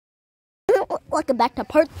Welcome back to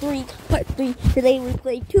part 3. Today we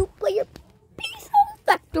play 2-player Pizza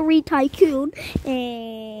Factory Tycoon.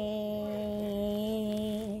 And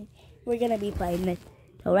we're gonna be playing this.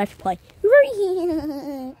 So let's play.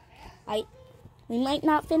 We might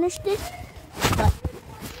not finish this, but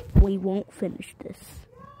we won't finish this.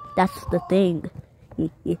 That's the thing.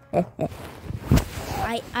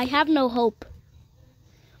 I have no hope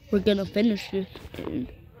we're gonna finish this.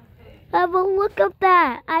 Have a look at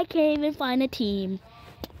that. I can't even find a team.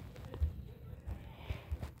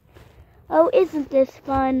 Oh, isn't this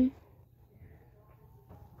fun?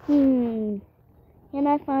 Can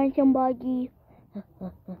I find somebody?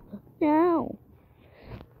 No.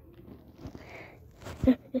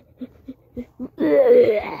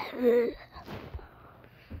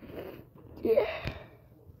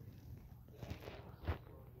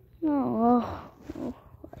 Oh,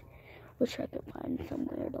 wish I could find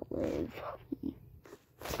somewhere to live.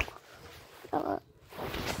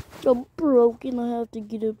 I'm broken. I have to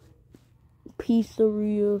get a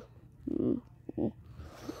pizzeria.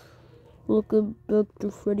 Looking back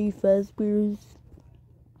to Freddy Fazbear's.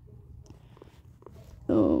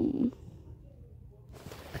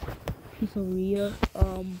 Pizzeria.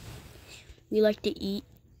 We like to eat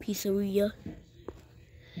pizzeria.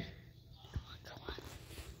 Come on.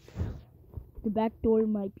 The back door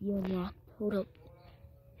might be unlocked. Hold up.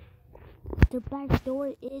 The back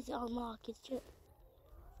door is unlocked. It's just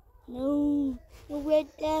no red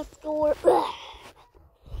death door.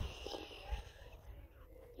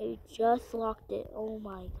 They just locked it. Oh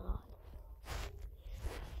my god.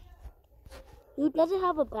 Who doesn't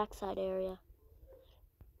have a backside area?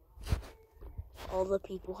 All the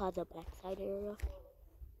people have a backside area.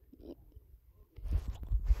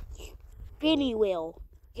 Spinny wheel.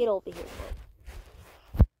 Get over here.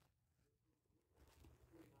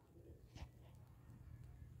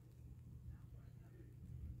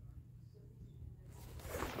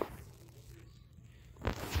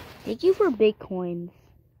 Thank you for Bitcoins.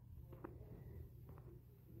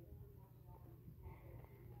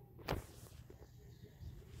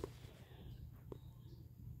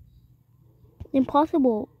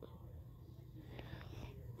 Impossible.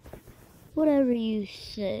 Whatever you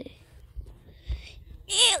say.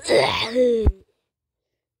 It's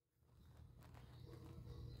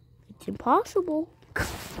impossible.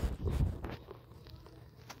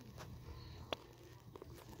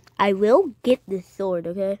 I will get this sword,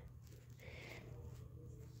 okay?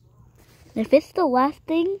 If it's the last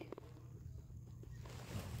thing,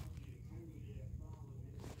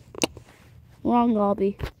 wrong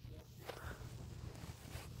lobby.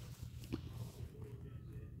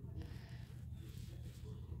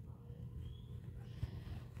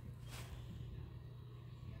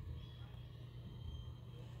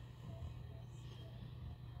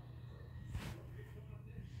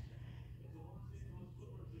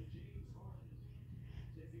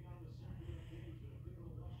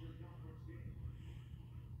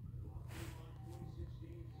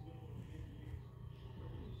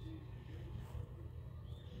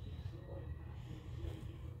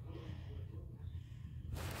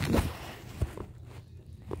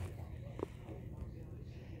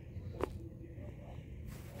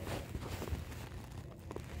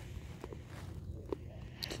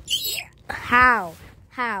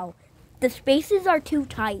 How? The spaces are too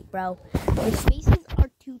tight, bro. The spaces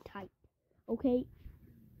are too tight. Okay?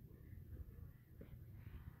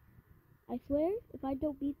 I swear, if I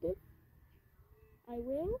don't beat this, I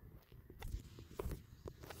will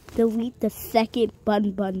delete the second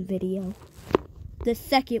bun video. The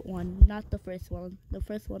second one, not the first one. The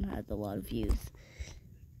first one has a lot of views.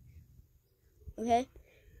 Okay?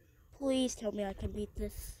 Please tell me I can beat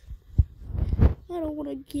this. I don't want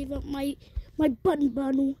to give up my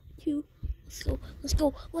bun too. Let's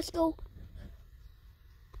go.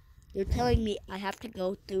 You're telling me I have to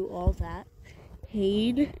go through all that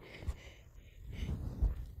pain?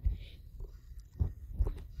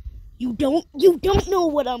 You don't know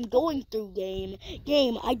what I'm going through, game.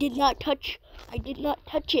 I did not touch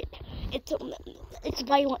it. It's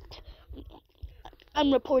violent.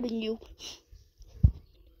 I'm reporting you.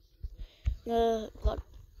 God.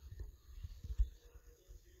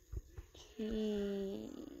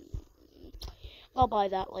 I'll buy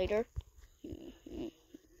that later.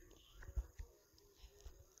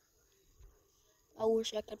 I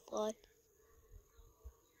wish I could fly.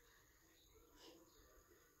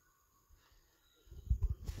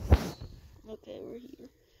 Okay, we're here.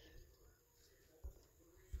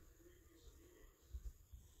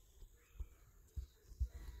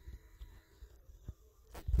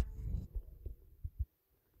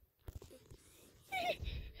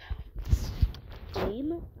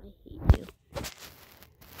 game? I hate you.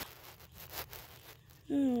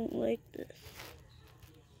 I don't like this.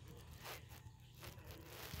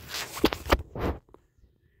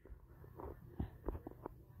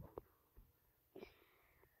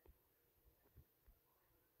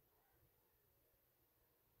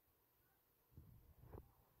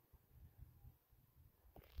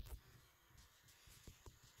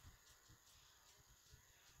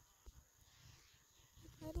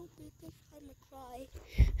 I don't think this time I cry.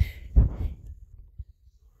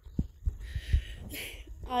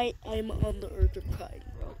 I'm on the urge of crying,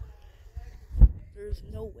 bro. There's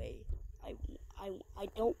no way. I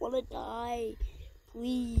don't want to die.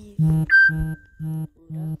 Please. Buddha,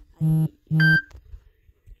 I hate you.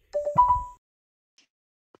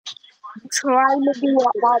 Trying to do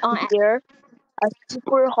a hobby here. A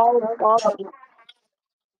super hard hobby.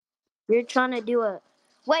 You're trying to do a...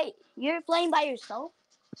 Wait, you're playing by yourself?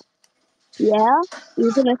 Yeah,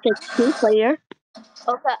 even if it's two-player.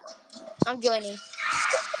 Okay, I'm joining.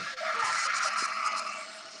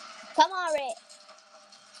 Come on, Rick.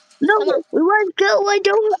 No, Come on. let's go. I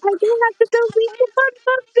don't have to delete the fun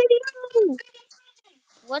video.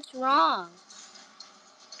 What's wrong?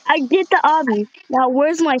 I did the obby. Now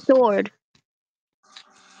where's my sword?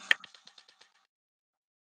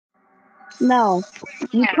 No,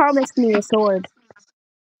 you promised me a sword.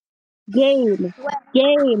 Game,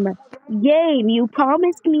 game, game. You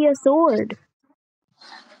promised me a sword.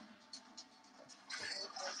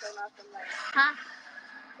 Huh?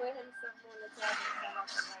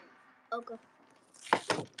 Okay.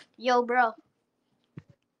 Yo, bro.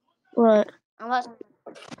 What? I'm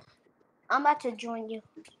about to join you.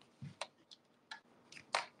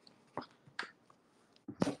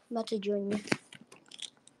 I'm about to join you.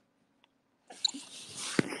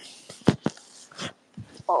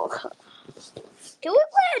 Oh. Can we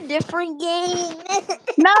play a different game?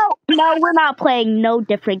 No, we're not playing no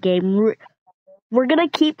different game. We're gonna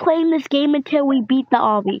keep playing this game until we beat the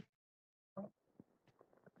obby.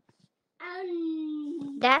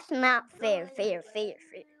 That's not fair.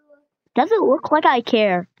 Doesn't look like I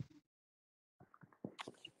care.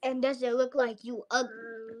 And does it look like you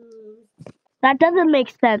ugly? That doesn't make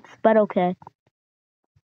sense, but okay.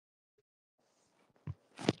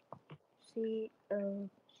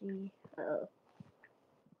 C-O-C-O.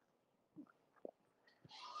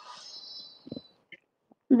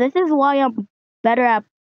 This is why I'm better at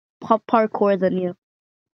parkour than you.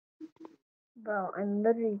 Bro, I'm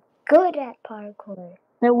literally good at parkour.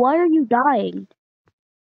 Then why are you dying?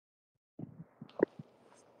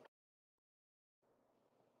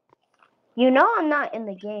 You know I'm not in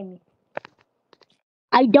the game.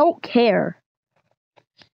 I don't care.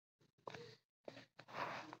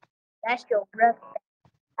 That's your breath.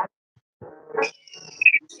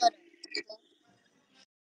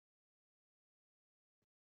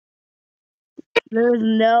 There's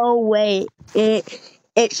no way it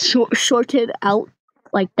shorted out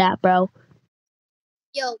like that, bro.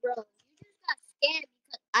 Yo, bro, you just got scammed.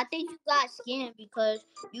 I think you got scammed because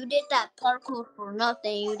you did that parkour for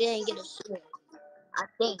nothing. You didn't get a sword. I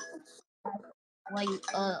think. Why you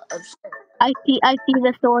upset? I see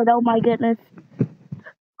the sword. Oh my goodness.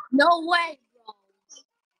 No way,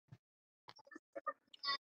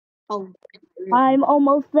 bro. Oh, I'm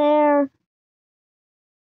almost there.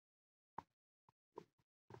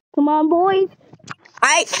 Come on, boys.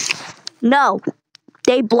 No.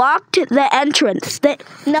 They blocked the entrance.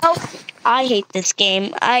 No, I hate this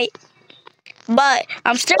game. But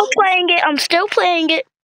I'm still playing it.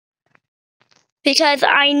 Because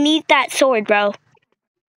I need that sword, bro.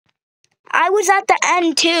 I was at the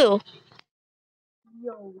end too.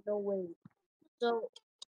 yo, no way. So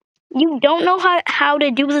You don't know how to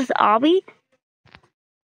do this obby?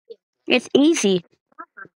 It's easy.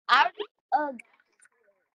 I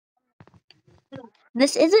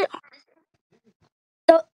This isn't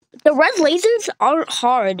the red lasers aren't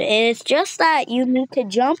hard. It's just that you need to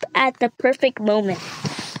jump at the perfect moment.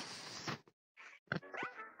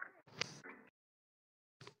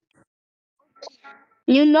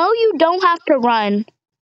 You know you don't have to run.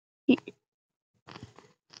 know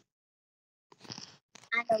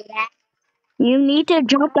that. You need to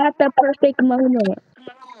jump at the perfect moment.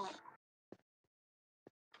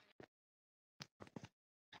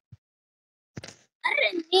 I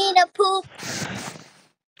didn't need a poop.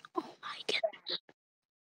 Oh my goodness.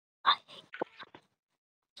 I hate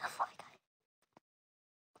just like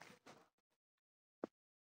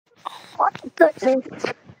what goodness.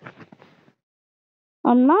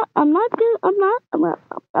 I'm not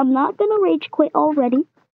gonna rage quit already.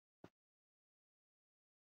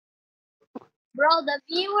 Bro, the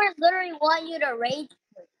viewers literally want you to rage.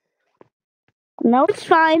 No, it's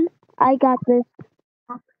fine. I got this.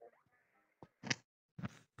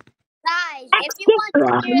 Guys, if you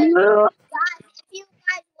want to hear, guys, if you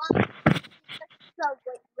guys want to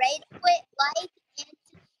rate quit, like, and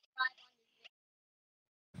subscribe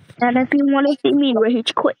And if you want to see me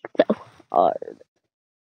rage quit so hard,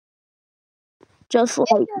 just on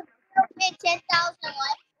like this video, get 10,000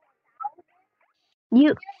 likes,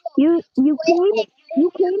 you, you quit came, and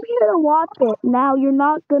you came here to watch it. Now you're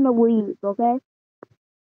not gonna leave, okay?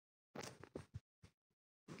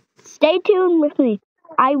 Stay tuned with me.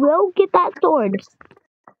 I will get that sword.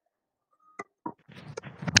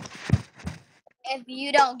 if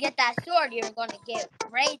you don't get that sword, you're gonna get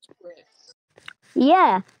rage quit.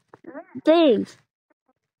 Yeah, thanks.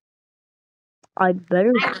 I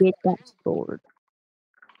better get that sword.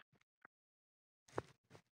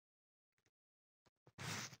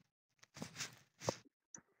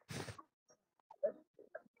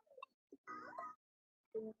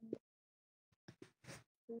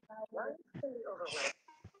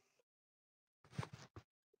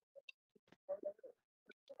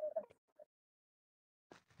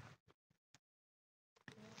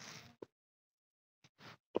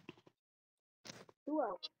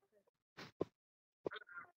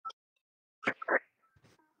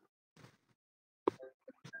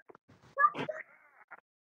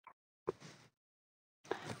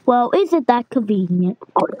 Well, isn't that convenient?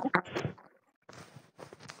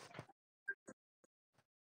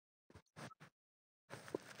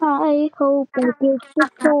 I hope I get the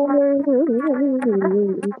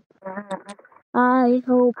sword. I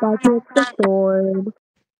hope I get the sword.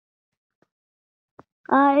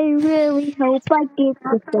 I really hope I get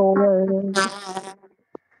the sword.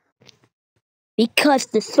 Because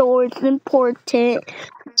the sword's important.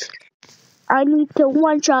 I need to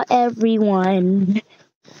one shot everyone.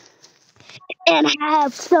 And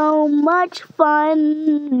have so much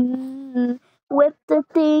fun with the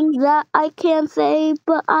things that I can't say,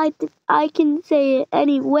 but I can say it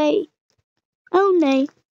anyway. Oh, nay.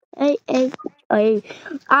 Hey. I,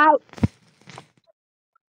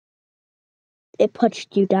 it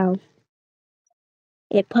punched you down.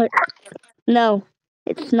 No,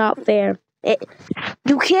 it's not fair.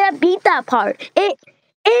 You can't beat that part. It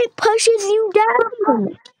pushes you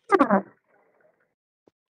down.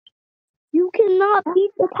 You cannot beat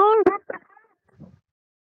the part.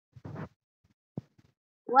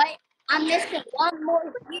 What? I'm missing one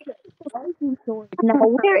more video. Now,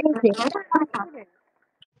 where is it?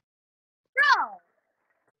 Bro,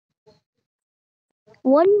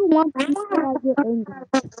 What do you want before I get angry?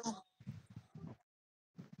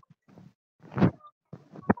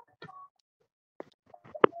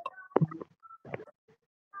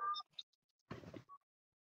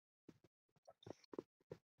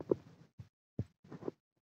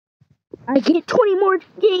 I get 20 more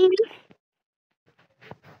games.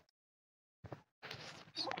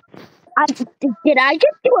 Did I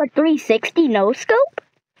just do a 360 no scope?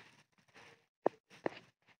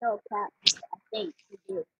 no cap. I think you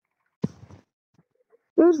did.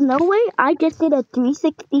 There's no way I just did a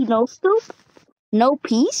 360 no scope. No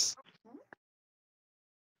piece.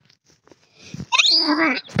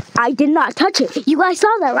 I did not touch it. You guys saw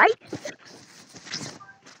that, right?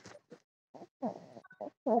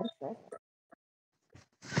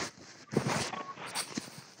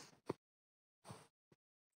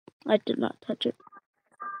 I did not touch it.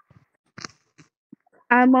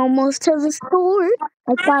 I'm almost to the sword.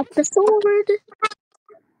 I got the sword.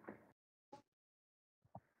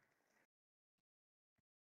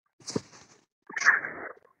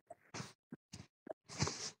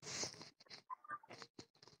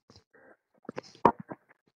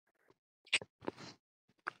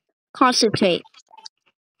 Concentrate.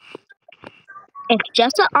 It's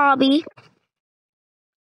just an obby.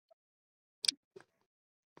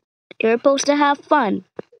 You're supposed to have fun.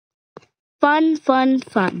 Fun.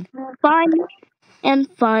 Fun and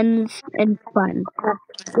funs and fun.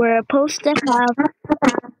 We're supposed to have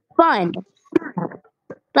fun.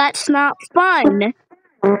 That's not fun.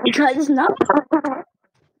 Because it's not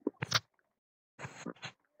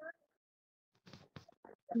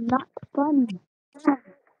fun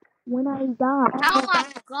when I die. How am I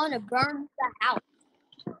gonna burn the house?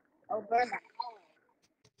 Oh, burn the house.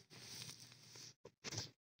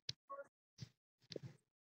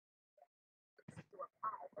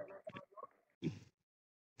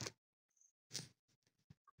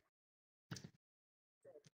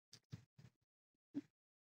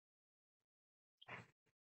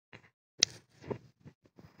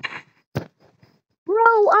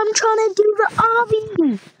 Bro, I'm trying to do the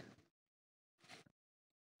obby.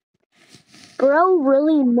 Bro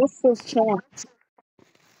really missed his chance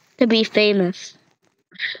to be famous.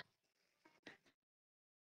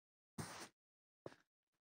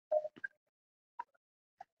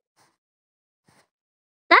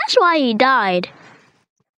 That's why he died.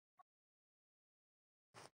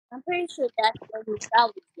 I'm pretty sure that's what he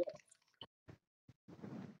probably did.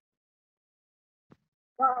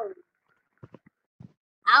 Bro,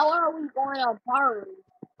 how are we going to party?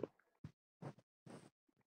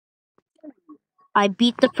 I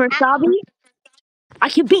beat the first obby. I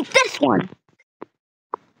can beat this one.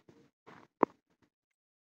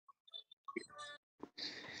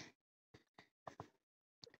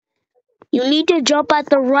 You need to jump at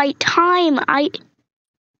the right time.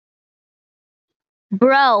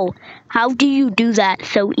 Bro, how do you do that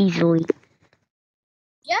so easily?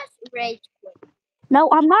 Just rage quit. No,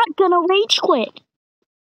 I'm not gonna rage quit.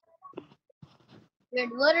 You're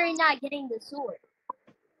literally not getting the sword.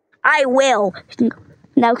 I will.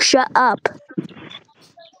 Now shut up.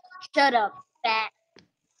 Shut up, fat.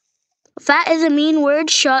 Fat is a mean word.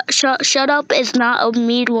 Shut up is not a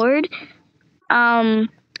mean word. I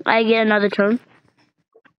get another turn.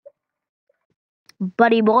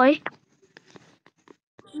 Buddy boy.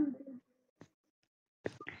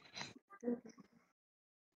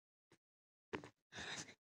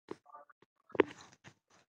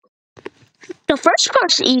 The first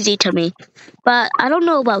part's easy to me, but I don't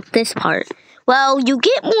know about this part. Well, you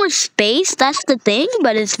get more space, that's the thing,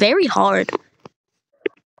 but it's very hard.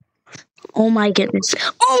 Oh my goodness.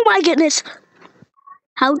 Oh my goodness.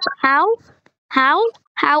 How, how,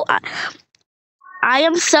 how? I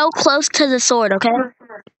am so close to the sword, okay?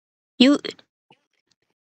 You,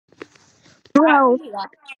 bro,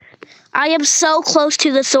 I am so close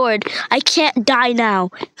to the sword. I can't die now.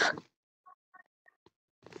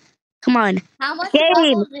 Come on. How much Game,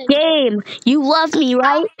 levels is game. You love me,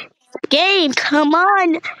 right? Game, come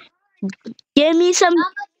on. Give me some.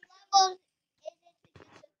 How much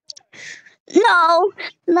levels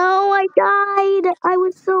No, no, I died. I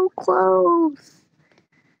was so close.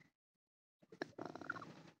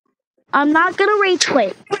 I'm not gonna rage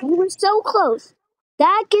quit. You were so close.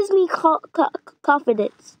 That gives me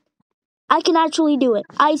confidence. I can actually do it.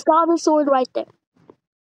 I saw the sword right there.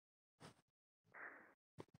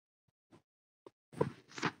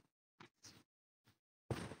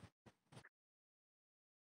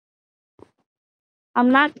 I'm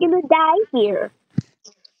not gonna die here.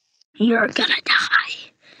 You're gonna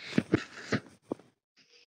die.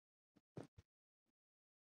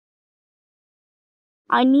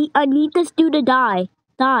 I need this dude to die.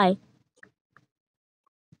 Die.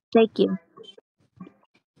 Thank you.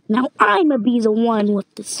 Now I'ma be the one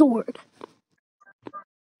with the sword.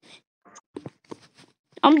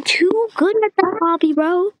 I'm too good at that hobby,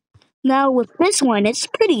 bro. Now with this one, it's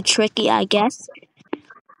pretty tricky, I guess.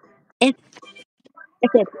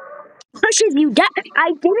 If it pushes you down,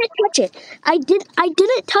 I didn't touch it. I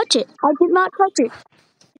didn't touch it. I did not touch it.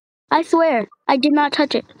 I swear, I did not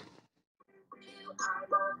touch it.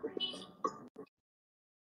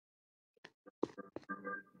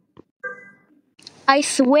 I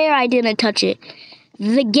swear I didn't touch it.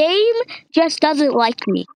 The game just doesn't like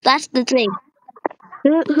me. That's the thing.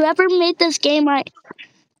 Whoever made this game,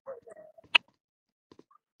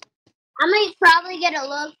 I might probably get a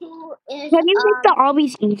look who is can you make the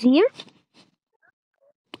obbies easier?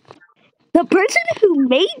 The person who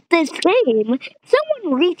made this game,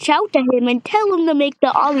 someone reach out to him and tell him to make the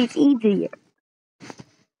obbies easier.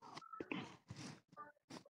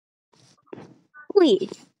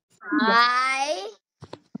 Please. I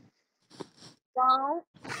won't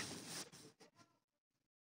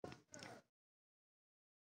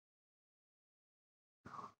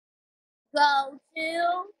go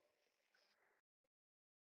to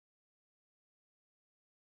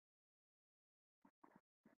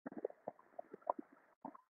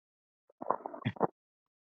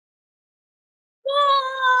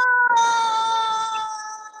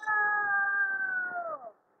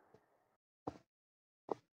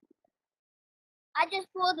I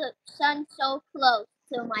just pulled the sun so close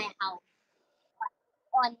to my house.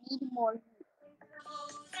 Oh, I need more.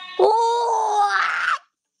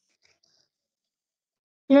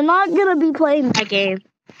 You're not gonna be playing that game.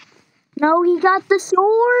 No, he got the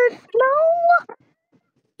sword. No,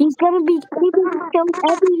 he's gonna be able to kill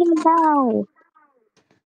everyone now.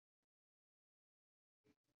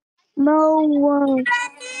 No,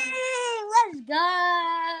 Let's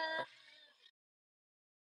go.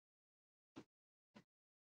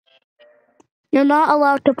 you're not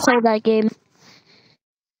allowed to play that game.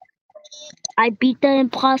 I beat the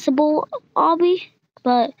impossible obby,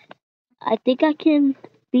 but I think I can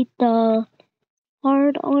beat the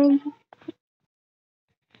hard on.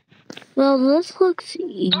 Well, this looks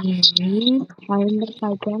easy, kind of,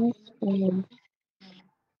 I guess.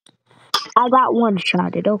 I got one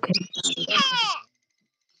shotted. Okay.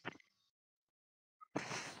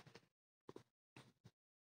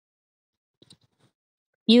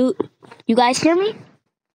 You, you guys hear me?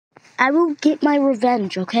 I will get my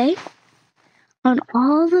revenge. Okay, on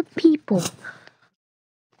all the people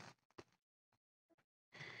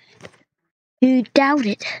who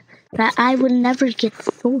doubted that I would never get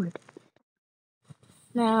the sword.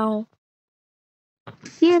 Now,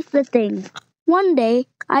 here's the thing. One day,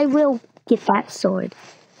 I will get that sword.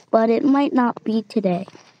 But it might not be today.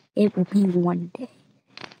 It will be one day.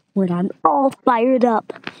 When I'm all fired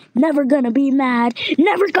up. Never gonna be mad.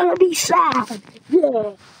 Never gonna be sad.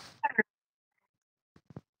 Yeah.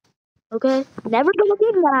 Okay? Never gonna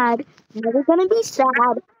be mad. Never gonna be sad.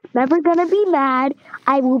 Never gonna be mad.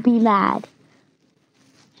 I will be mad.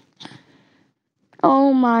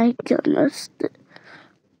 Oh my goodness.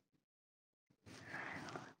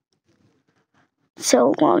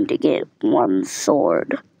 So long to get one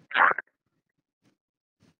sword.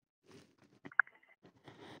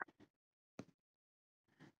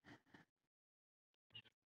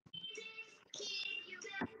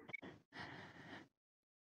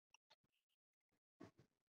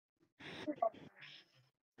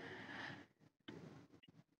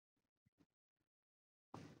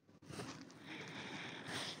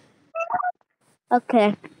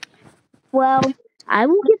 Okay. Well, I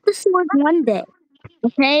will get the sword one day.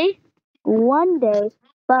 Okay? One day.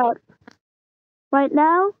 But right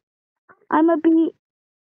now, I'm gonna be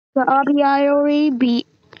the obby I already beat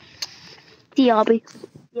the obby.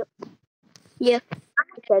 Yep. Yeah,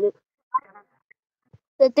 I said it.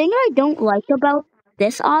 The thing I don't like about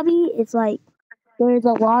this obby is like there's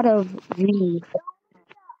a lot of views.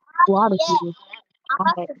 A lot of views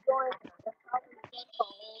on it.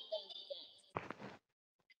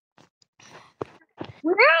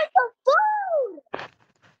 Where's the food?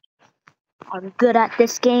 I'm good at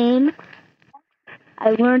this game.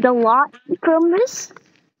 I learned a lot from this.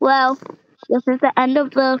 Well, this is the end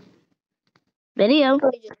of the video.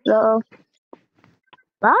 So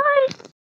bye.